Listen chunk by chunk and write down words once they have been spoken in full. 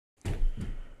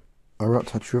Orot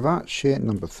Hateshuva, share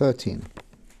number 13.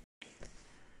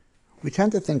 We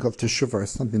tend to think of teshuva as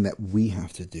something that we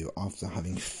have to do after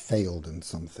having failed in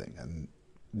something, and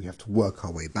we have to work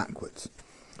our way backwards.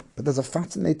 But there's a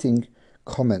fascinating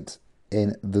comment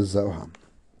in the Zohar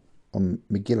on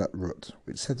Megillat Rut,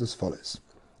 which says as follows: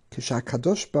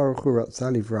 Kadosh Baruch Hu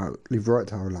ratzah livro et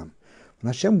ha'olam.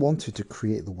 When Hashem wanted to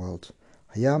create the world,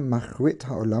 haya machrit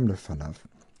ha'olam lefanav,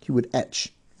 He would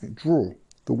etch and draw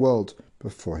the world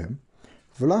before Him.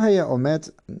 V'lo haya omed,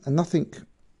 and nothing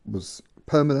was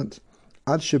permanent.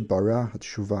 Ad shebara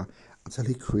teshuva, until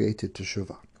He created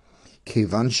teshuva.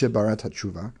 Kevan shebara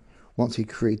teshuva, once He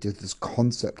created this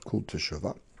concept called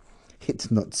teshuva,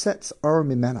 hitnotzets or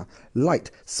mimena,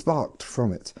 light sparked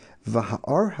from it.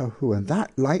 V'ha'or hahu, and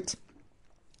that light,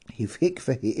 hivhik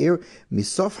v'hi'ir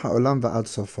misof ha'olam v'ad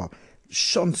sofa,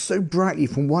 shone so brightly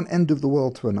from one end of the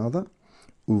world to another.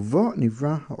 Uvo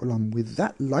nivra ha'olam, with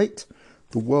that light,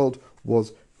 the world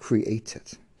was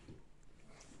created.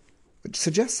 Which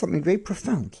suggests something very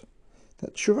profound.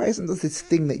 That teshuva isn't just this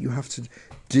thing that you have to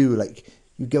do, like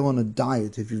you go on a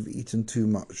diet if you've eaten too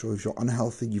much, or if you're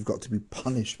unhealthy, you've got to be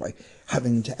punished by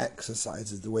having to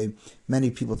exercise, is the way many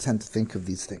people tend to think of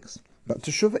these things. But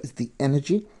teshuva is the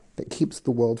energy that keeps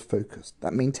the world focused,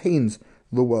 that maintains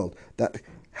the world, that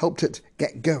helped it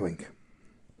get going.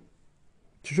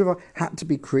 Teshuva had to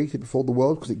be created before the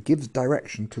world because it gives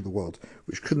direction to the world,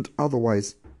 which couldn't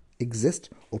otherwise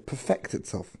exist or perfect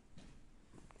itself.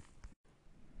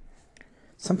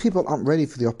 Some people aren't ready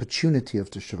for the opportunity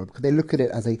of teshuva because they look at it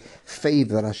as a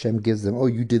favor that Hashem gives them. Oh,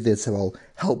 you did this, so I'll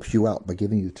help you out by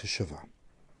giving you teshuva.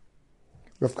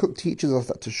 Rav Kook teaches us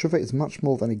that teshuva is much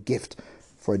more than a gift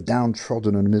for a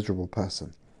downtrodden and miserable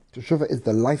person. Teshuva is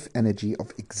the life energy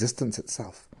of existence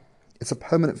itself. It's a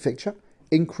permanent fixture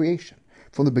in creation,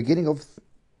 from the beginning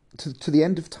to the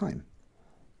end of time.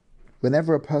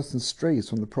 Whenever a person strays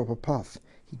from the proper path,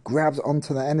 he grabs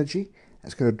onto that energy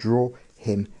and it's going to draw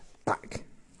him back.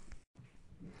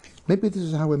 Maybe this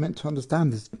is how we're meant to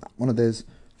understand this. One of those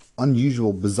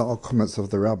unusual, bizarre comments of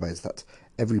the rabbis that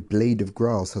every blade of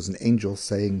grass has an angel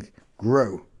saying,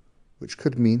 grow, which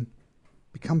could mean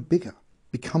become bigger,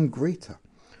 become greater.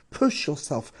 Push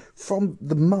yourself from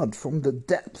the mud, from the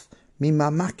depth,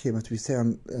 mimamakim, as we say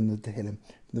in the Tehillim,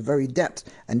 the very depth,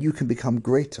 and you can become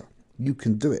greater. You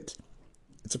can do it.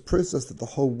 It's a process that the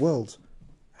whole world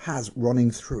has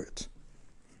running through it.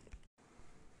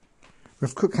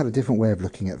 Rav Kook had a different way of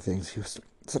looking at things. He was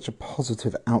such a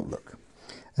positive outlook.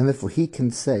 And therefore he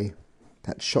can say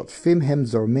that shotfim hem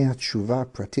zormei teshuva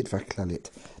pratit v'klalit,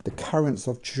 the currents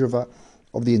of teshuva,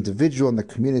 of the individual and the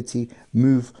community,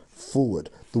 move forward.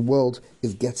 The world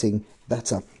is getting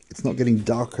better. It's not getting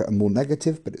darker and more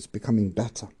negative, but it's becoming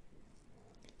better.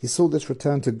 He saw this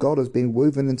return to God as being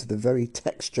woven into the very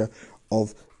texture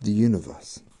of the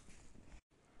universe.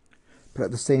 But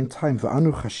at the same time,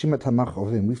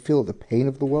 we feel the pain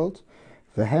of the world,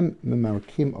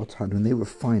 and they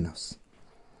refine us.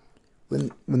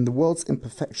 When the world's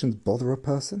imperfections bother a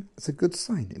person, it's a good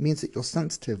sign. It means that you're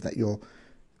sensitive, that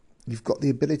you've got the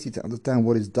ability to understand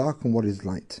what is dark and what is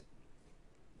light.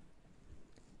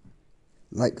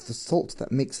 Like the salt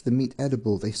that makes the meat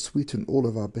edible, they sweeten all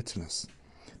of our bitterness.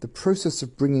 The process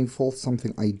of bringing forth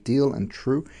something ideal and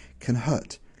true can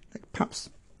hurt, like perhaps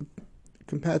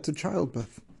compared to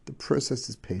childbirth. The process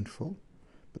is painful,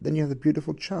 but then you have the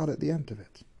beautiful child at the end of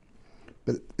it.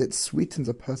 But it sweetens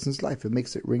a person's life, it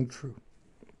makes it ring true.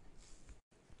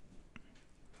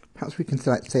 Perhaps we can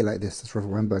say like this, as Rav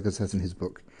Weinberger says in his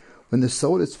book: when the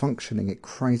soul is functioning, it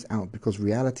cries out because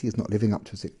reality is not living up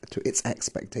to its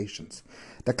expectations.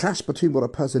 The clash between what a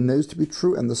person knows to be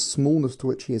true and the smallness to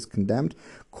which he is condemned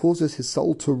causes his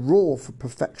soul to roar for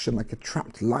perfection like a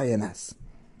trapped lioness.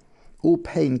 All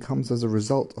pain comes as a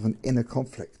result of an inner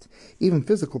conflict. Even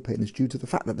physical pain is due to the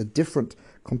fact that the different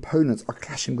components are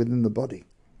clashing within the body.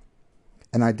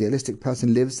 An idealistic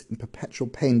person lives in perpetual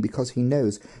pain because he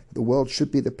knows that the world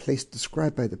should be the place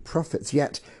described by the prophets,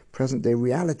 yet present-day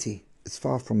reality is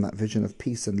far from that vision of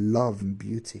peace and love and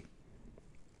beauty.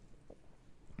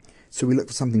 So we look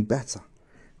for something better.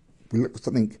 We look for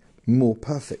something more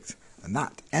perfect. And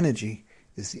that energy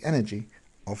is the energy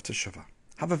of teshuva.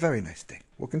 Have a very nice day.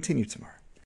 We'll continue tomorrow.